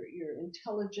you. You're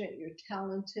intelligent. You're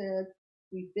talented.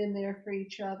 We've been there for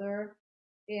each other.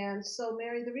 And so,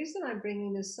 Mary, the reason I'm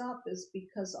bringing this up is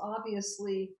because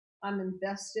obviously I'm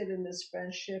invested in this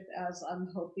friendship, as I'm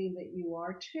hoping that you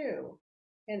are too.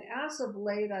 And as of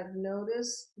late, I've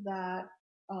noticed that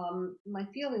my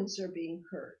feelings are being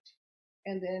hurt.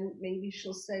 And then maybe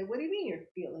she'll say, what do you mean your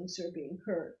feelings are being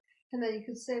hurt? And then you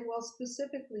could say, well,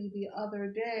 specifically the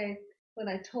other day when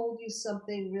I told you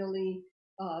something really,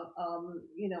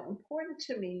 important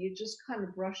to me, you just kind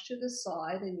of brushed it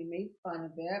aside and you made fun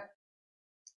of it.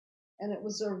 And it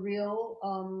was a real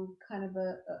kind of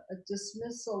a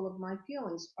dismissal of my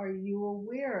feelings. Are you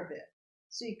aware of it?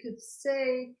 So you could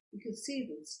see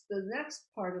this. The next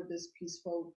part of this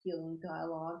peaceful healing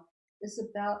dialogue is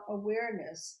about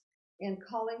awareness and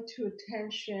calling to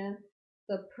attention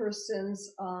the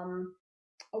person's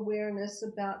awareness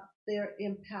about their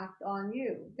impact on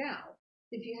you. Now,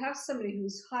 if you have somebody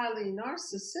who's highly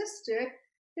narcissistic,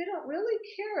 they don't really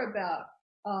care about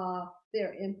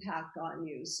their impact on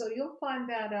you. So you'll find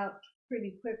that out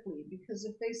pretty quickly, because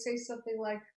if they say something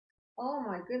like, oh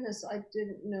my goodness, I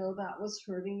didn't know that was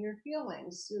hurting your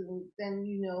feelings, then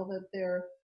you know that they're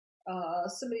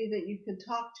somebody that you can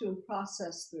talk to and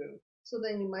process through. So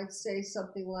then you might say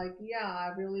something like, yeah,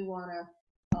 I really want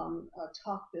to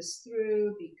talk this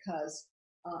through because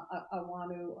I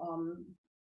want to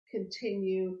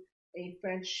continue a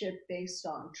friendship based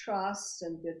on trust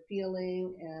and good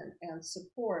feeling and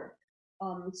support.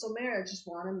 So Mary, I just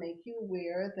want to make you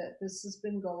aware that this has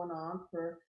been going on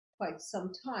for quite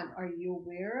some time. Are you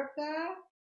aware of that?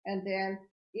 And then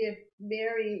if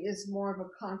Mary is more of a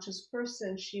conscious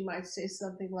person, she might say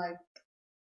something like,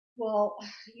 well,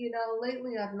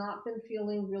 lately I've not been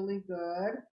feeling really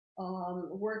good.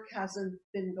 Work hasn't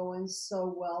been going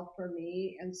so well for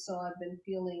me, and so I've been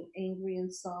feeling angry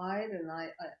inside, and I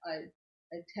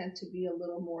tend to be a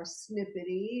little more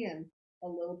snippety and a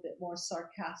little bit more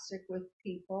sarcastic with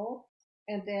people.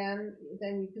 And then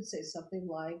you could say something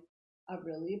like, I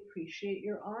really appreciate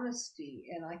your honesty,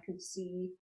 and I could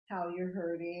see how you're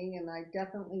hurting, and I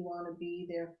definitely want to be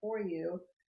there for you.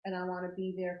 And I want to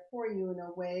be there for you in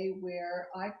a way where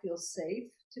I feel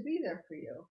safe to be there for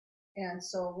you. And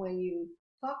so when you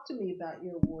talk to me about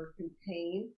your work and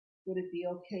pain, would it be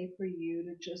okay for you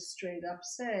to just straight up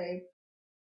say,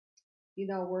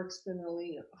 work's been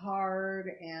really hard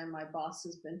and my boss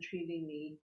has been treating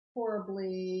me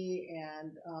horribly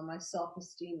and my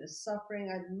self-esteem is suffering.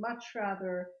 I'd much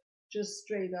rather just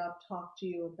straight up talk to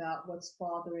you about what's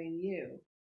bothering you.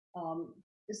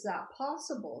 Is that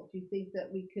possible? Do you think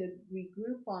that we could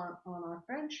regroup on our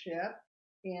friendship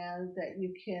and that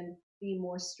you can be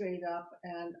more straight up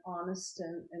and honest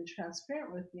and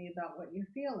transparent with me about what you're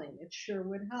feeling? It sure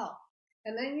would help.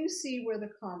 And then you see where the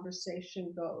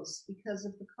conversation goes, because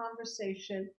if the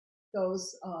conversation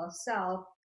goes south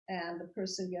and the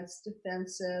person gets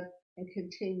defensive and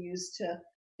continues to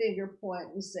finger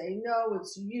point and say, no,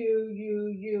 it's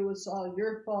you, it's all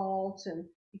your fault, and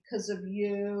because of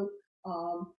you,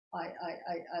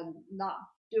 I'm not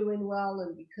doing well,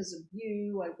 and because of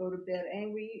you, I go to bed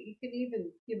angry. You can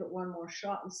even give it one more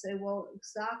shot and say, well,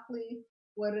 exactly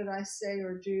what did I say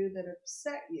or do that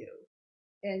upset you?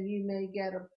 And you may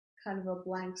get a kind of a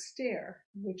blank stare,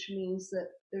 which means that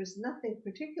there's nothing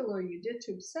particular you did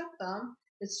to upset them.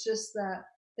 It's just that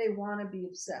they want to be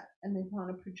upset and they want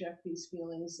to project these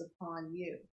feelings upon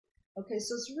you. Okay,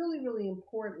 so it's really, really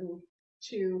important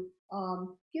to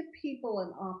give people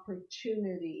an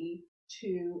opportunity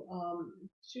to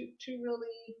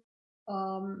really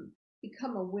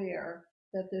become aware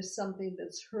that there's something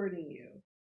that's hurting you.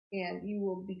 And you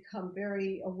will become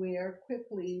very aware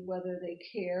quickly whether they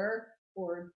care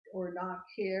or not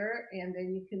care, and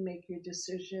then you can make your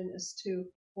decision as to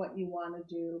what you want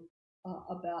to do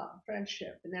about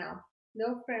friendship. Now,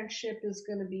 no friendship is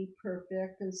going to be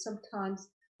perfect, and sometimes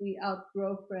we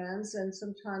outgrow friends, and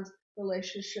sometimes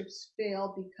relationships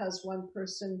fail because one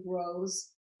person grows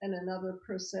and another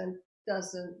person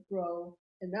doesn't grow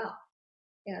enough.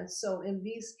 And so in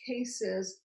these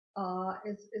cases,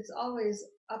 it's always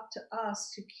up to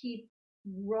us to keep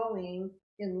growing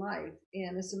in life.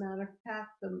 And as a matter of fact,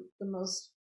 the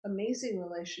most amazing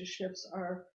relationships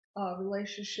are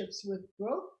relationships with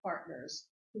growth partners.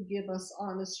 who give us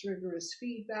honest, rigorous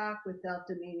feedback without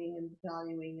demeaning and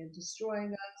valuing and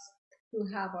destroying us, who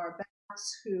have our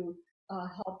backs, who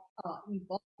help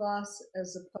evolve us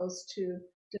as opposed to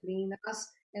demean us.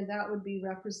 And that would be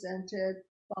represented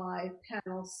by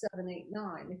panel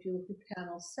 789. If you look at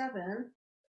panel 7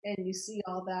 and you see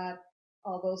all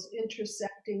those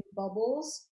intersecting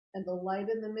bubbles and the light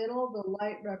in the middle, the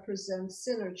light represents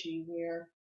synergy, where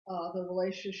the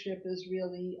relationship is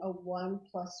really a 1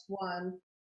 + 1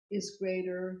 is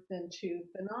greater than 2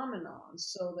 phenomenon,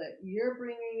 so that you're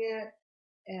bringing it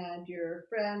and your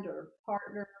friend or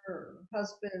partner or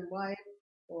husband, wife,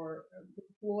 or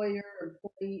employer or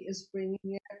employee is bringing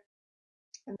it.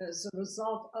 And as a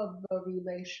result of the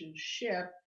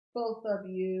relationship, both of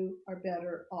you are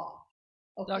better off.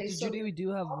 Okay, Dr. Judy, we do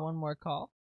have one more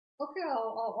call. Okay,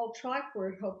 I'll try for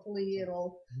it. Hopefully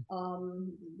it'll,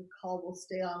 the call will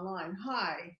stay online.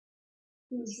 Hi,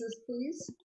 who's this, please?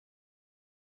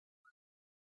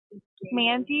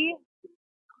 Mandy.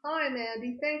 Hi,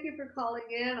 Mandy. Thank you for calling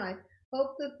in. I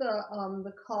hope that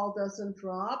the call doesn't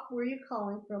drop. Where are you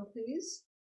calling from, please?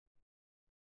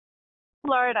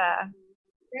 Florida.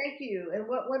 Thank you. And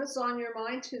what is on your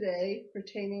mind today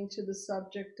pertaining to the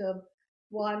subject of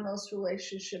why most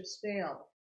relationships fail?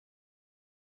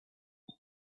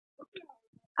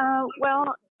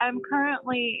 Well, I'm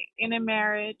currently in a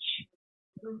marriage,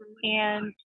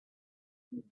 and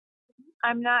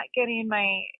I'm not getting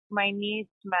my needs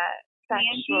met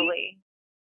sexually.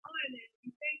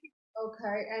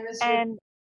 Okay, and is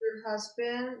your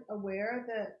husband aware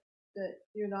that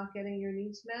you're not getting your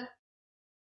needs met?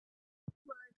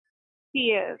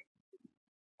 He is.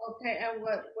 Okay, and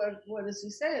what does he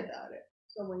say about it?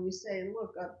 So when you say,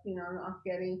 look, I'm not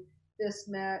getting this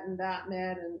met and that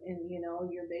met, and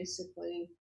you're basically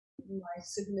my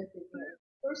significant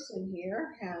person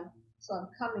here, and so I'm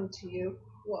coming to you.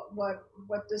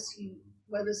 What is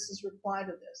his reply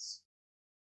to this?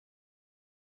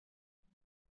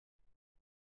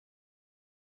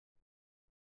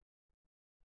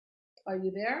 Are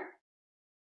you there?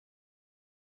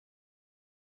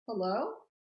 Hello?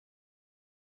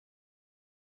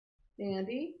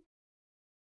 Andy?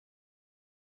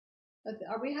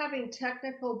 Are we having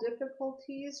technical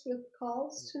difficulties with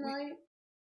calls tonight?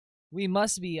 We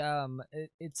must be.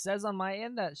 It says on my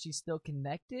end that she's still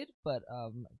connected, but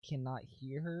cannot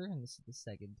hear her, and this is the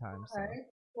second time. Okay. So.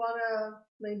 Wanna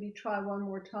maybe try one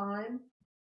more time?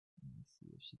 Let's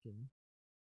see if she can.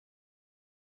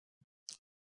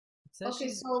 Okay,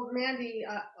 so Mandy,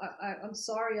 I'm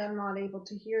sorry I'm not able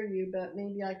to hear you, but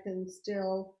maybe I can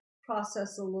still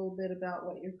process a little bit about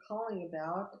what you're calling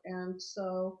about. And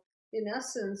so, in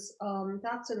essence,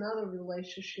 that's another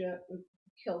relationship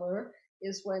killer,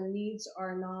 is when needs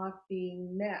are not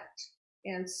being met.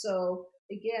 And so,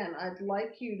 again, I'd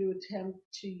like you to attempt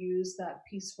to use that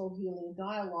peaceful healing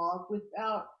dialogue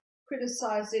without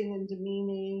criticizing and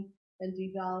demeaning and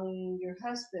devaluing your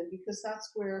husband, because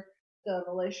that's where the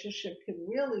relationship can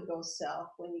really go south,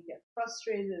 when you get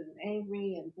frustrated and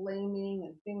angry and blaming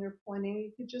and finger pointing.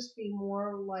 You could just be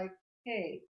more like,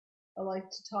 hey, I'd like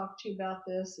to talk to you about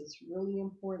this. It's really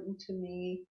important to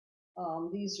me.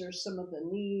 These are some of the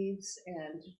needs,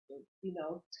 and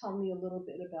tell me a little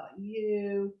bit about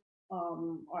you.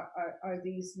 Are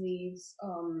these needs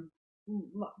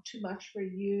too much for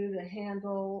you to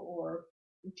handle, or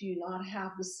do you not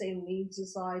have the same needs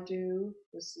as I do?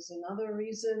 This is another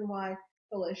reason why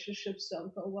relationships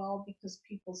don't go well, because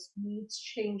people's needs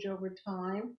change over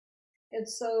time. And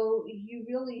so you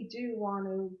really do want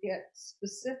to get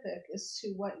specific as to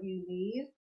what you need,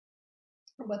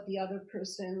 what the other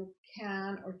person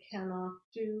can or cannot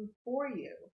do for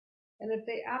you. And if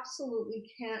they absolutely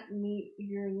can't meet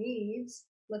your needs,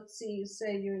 let's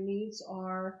say your needs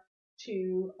are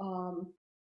to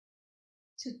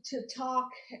talk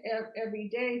every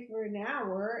day for an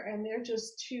hour, and they're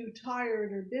just too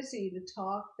tired or busy to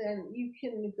talk, then you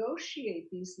can negotiate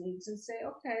these needs and say,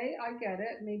 okay, I get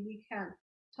it. Maybe you can't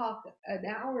talk an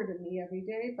hour to me every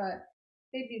day, but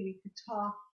maybe we could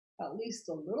talk at least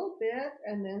a little bit,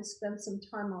 and then spend some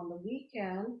time on the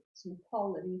weekend, some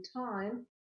quality time.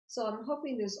 So I'm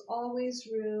hoping there's always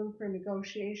room for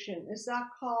negotiation. Is that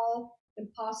call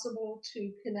impossible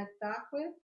to connect back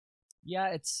with? Yeah,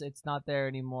 it's not there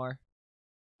anymore.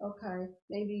 Okay,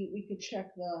 maybe we could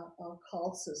check the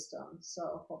call system.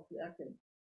 So hopefully I can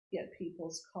get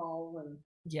people's call. And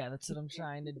yeah, that's what I'm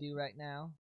trying to do right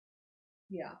now.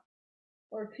 Yeah,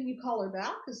 or can you call her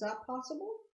back? Is that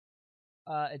possible?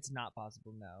 It's not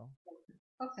possible. No.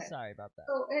 Okay. Sorry about that.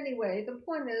 So anyway, the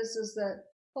point is that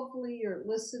hopefully you're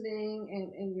listening,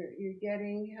 and you're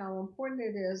getting how important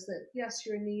it is that, yes,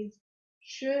 your needs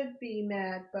should be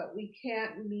met, but we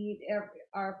can't meet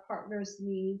our partner's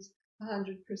needs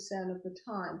 100% of the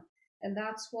time. And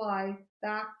that's why,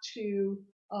 back to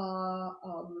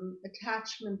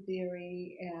attachment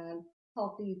theory and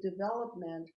healthy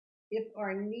development, if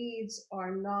our needs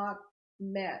are not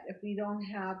met, if we don't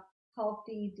have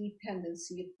healthy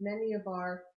dependency, if many of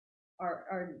our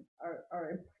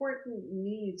important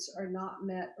needs are not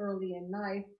met early in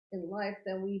life,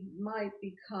 then we might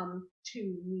become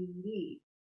too needy.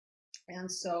 And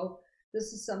so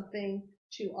this is something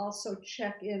to also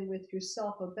check in with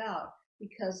yourself about,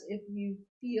 because if you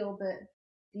feel that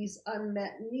these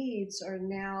unmet needs are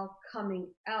now coming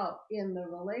out in the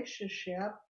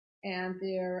relationship and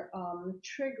they're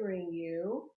triggering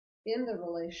you in the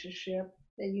relationship,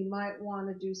 then you might want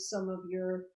to do some of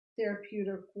your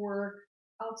therapeutic work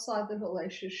outside the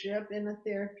relationship in a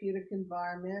therapeutic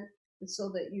environment, and so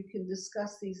that you can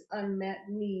discuss these unmet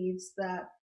needs that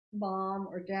mom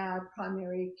or dad,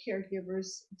 primary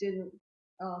caregivers, didn't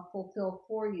fulfill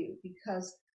for you,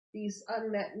 because these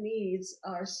unmet needs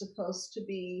are supposed to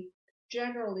be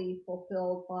generally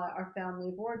fulfilled by our family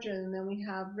of origin. And then we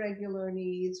have regular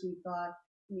needs. We've got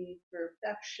need for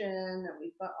affection, and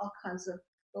we've got all kinds of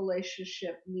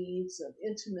relationship needs of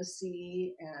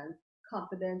intimacy and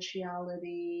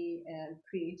confidentiality and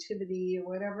creativity,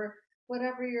 or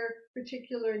whatever your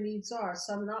particular needs are.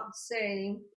 So I'm not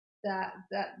saying that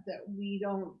we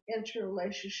don't enter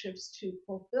relationships to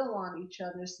fulfill on each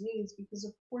other's needs, because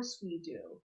of course we do.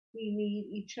 We need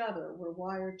each other. We're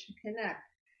wired to connect.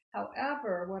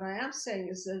 However, what I am saying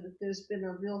is that if there's been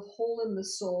a real hole in the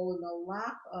soul and a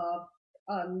lack of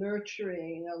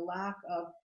nurturing, a lack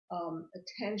of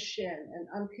attention and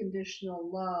unconditional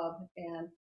love, and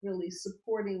really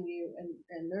supporting you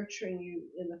and nurturing you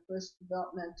in the first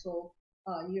developmental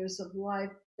years of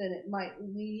life, then it might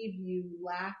leave you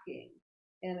lacking.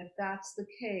 And if that's the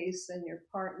case, and your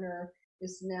partner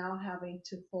is now having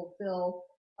to fulfill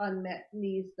unmet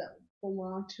needs that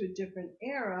belong to a different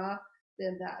era,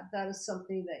 then that is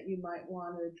something that you might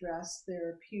want to address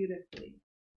therapeutically.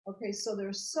 Okay, so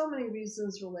there's so many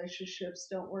reasons relationships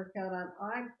don't work out.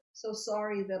 I'm so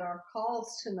sorry that our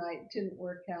calls tonight didn't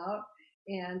work out.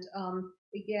 And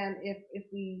again, if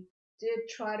we did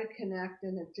try to connect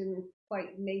and it didn't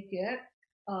quite make it,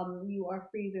 you are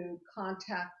free to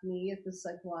contact me at the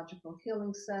Psychological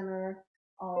Healing Center.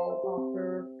 I'll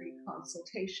offer free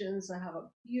consultations. I have a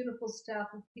beautiful staff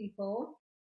of people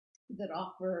that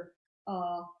offer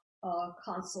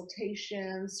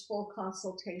consultations, full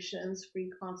consultations,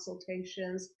 free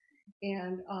consultations,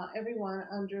 and everyone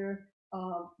under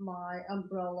my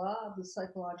umbrella of the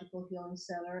Psychological Healing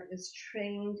Center is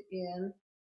trained in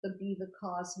the Be the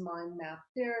Cause Mind Map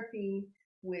therapy,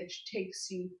 which takes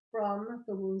you from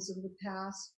the wounds of the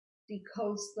past,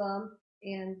 decodes them,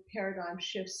 and paradigm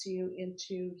shifts you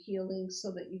into healing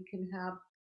so that you can have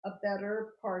a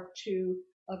better part two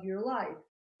of your life.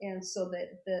 And so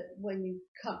that when you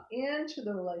come into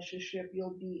the relationship,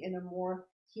 you'll be in a more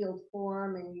healed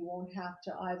form, and you won't have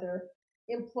to either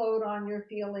implode on your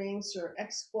feelings or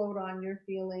explode on your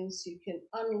feelings. You can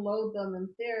unload them in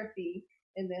therapy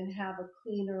and then have a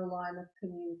cleaner line of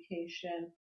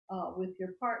communication with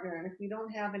your partner. And if we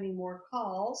don't have any more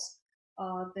calls,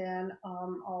 then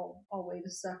I'll wait a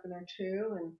second or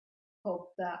two and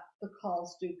hope that the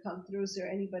calls do come through. Is there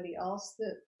anybody else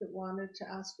that wanted to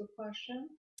ask a question?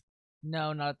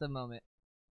 No, not at the moment.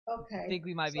 Okay. I think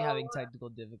we might be having technical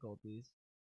difficulties.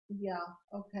 Yeah,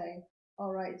 okay.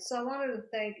 All right. So I wanted to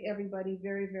thank everybody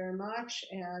very, very much.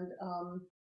 And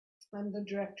I'm the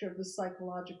director of the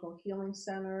Psychological Healing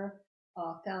Center,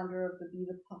 founder of the Be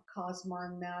the Cause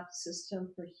Mind Map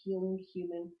system for healing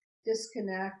human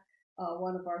disconnect.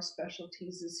 One of our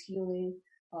specialties is healing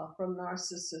from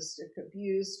narcissistic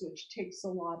abuse, which takes a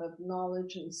lot of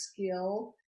knowledge and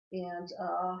skill, and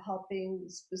helping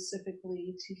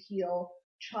specifically to heal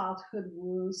childhood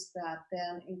wounds that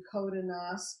then encode in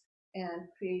us and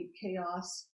create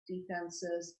chaos,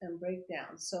 defenses, and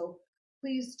breakdowns. So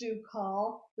please do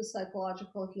call the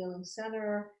Psychological Healing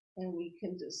Center, and we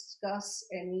can discuss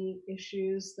any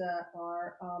issues that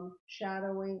are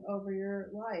shadowing over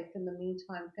your life. In the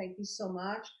meantime, thank you so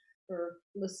much for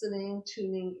listening,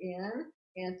 tuning in,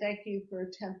 and thank you for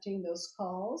attempting those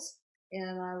calls.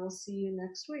 And I will see you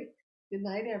next week. Good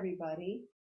night, everybody.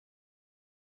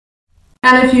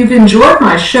 And if you've enjoyed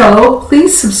my show,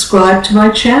 please subscribe to my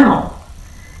channel.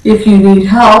 If you need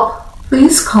help,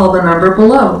 please call the number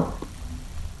below.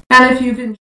 And if you've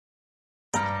enjoyed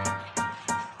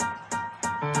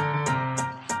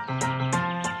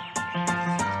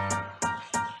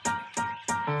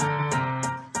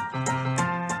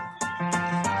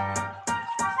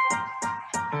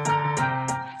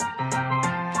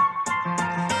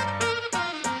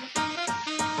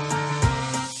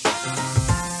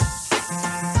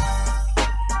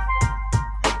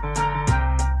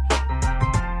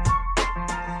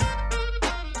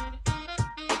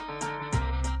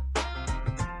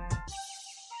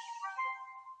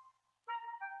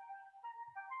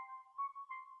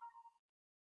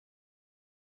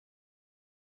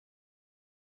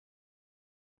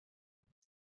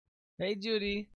Hey, Judy.